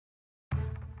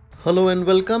Hello and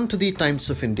welcome to the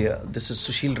Times of India. This is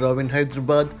Sushil Rao in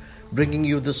Hyderabad, bringing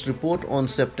you this report on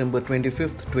September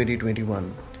 25th,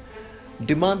 2021.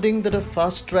 Demanding that a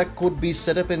fast-track court be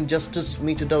set up and justice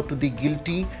meted out to the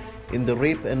guilty in the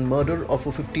rape and murder of a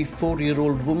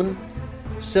 54-year-old woman,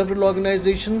 several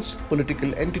organizations,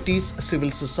 political entities,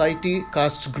 civil society,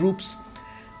 caste groups,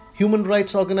 human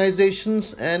rights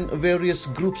organizations and various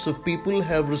groups of people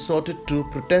have resorted to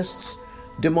protests,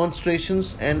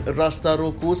 demonstrations and Rasta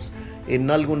Rokos in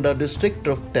Nalgonda district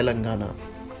of Telangana.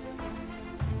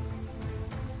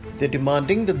 They're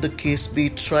demanding that the case be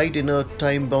tried in a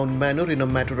time-bound manner in a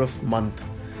matter of month.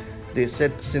 They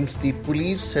said since the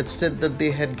police had said that they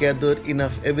had gathered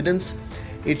enough evidence,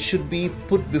 it should be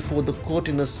put before the court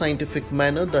in a scientific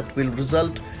manner that will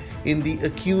result in the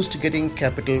accused getting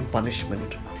capital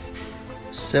punishment.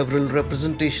 Several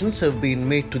representations have been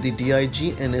made to the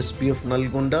DIG and SP of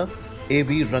Nalgonda,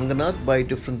 A.V. Ranganath, by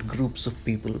different groups of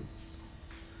people.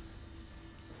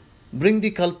 Bring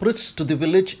the culprits to the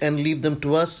village and leave them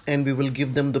to us, and we will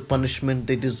give them the punishment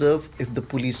they deserve if the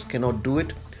police cannot do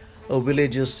it, a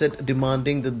villager said,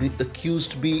 demanding that the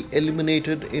accused be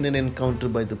eliminated in an encounter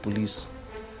by the police.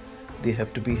 They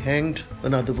have to be hanged,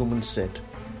 another woman said.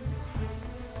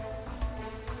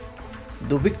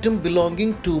 The victim,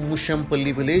 belonging to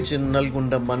Mushampalli village in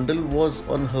Nalgonda Mandal, was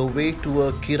on her way to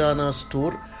a Kirana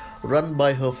store run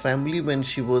by her family when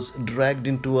she was dragged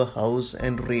into a house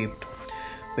and raped.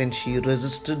 When she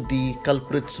resisted, the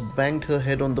culprits banged her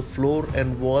head on the floor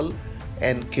and wall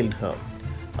and killed her.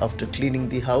 After cleaning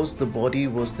the house, the body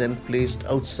was then placed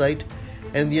outside,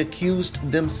 and the accused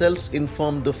themselves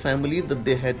informed the family that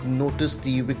they had noticed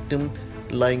the victim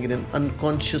lying in an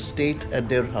unconscious state at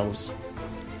their house.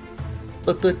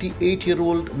 A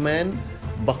 38-year-old man,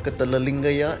 Bakatala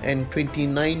Lingaya, and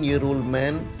 29-year-old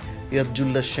man,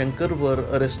 Yarjulla Shankar, were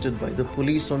arrested by the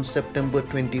police on September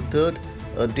 23rd,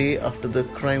 a day after the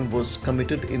crime was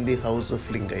committed in the house of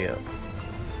Lingaya.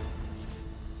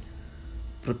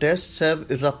 Protests have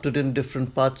erupted in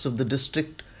different parts of the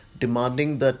district,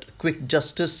 demanding that quick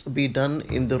justice be done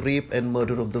in the rape and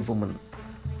murder of the woman.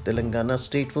 Telangana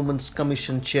State Women's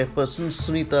Commission Chairperson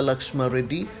Sunita Lakshma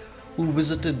Reddy, who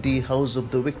visited the house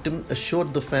of the victim,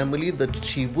 assured the family that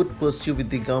she would pursue with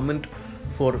the government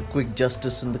for quick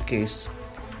justice in the case.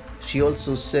 She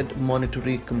also said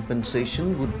monetary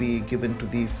compensation would be given to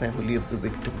the family of the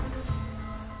victim.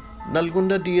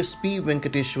 Nalgonda DSP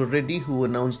Venkateshwar Reddy, who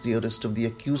announced the arrest of the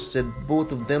accused, said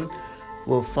both of them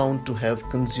were found to have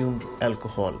consumed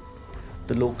alcohol.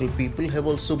 The local people have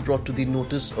also brought to the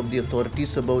notice of the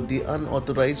authorities about the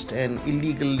unauthorized and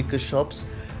illegal liquor shops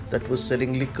that were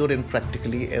selling liquor in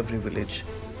practically every village.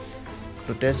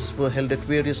 Protests were held at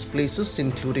various places,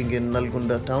 including in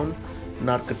Nalgonda town,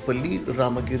 Narkatpalli,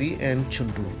 Ramagiri and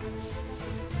Chundu.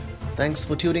 Thanks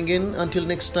for tuning in. Until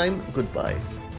next time, goodbye.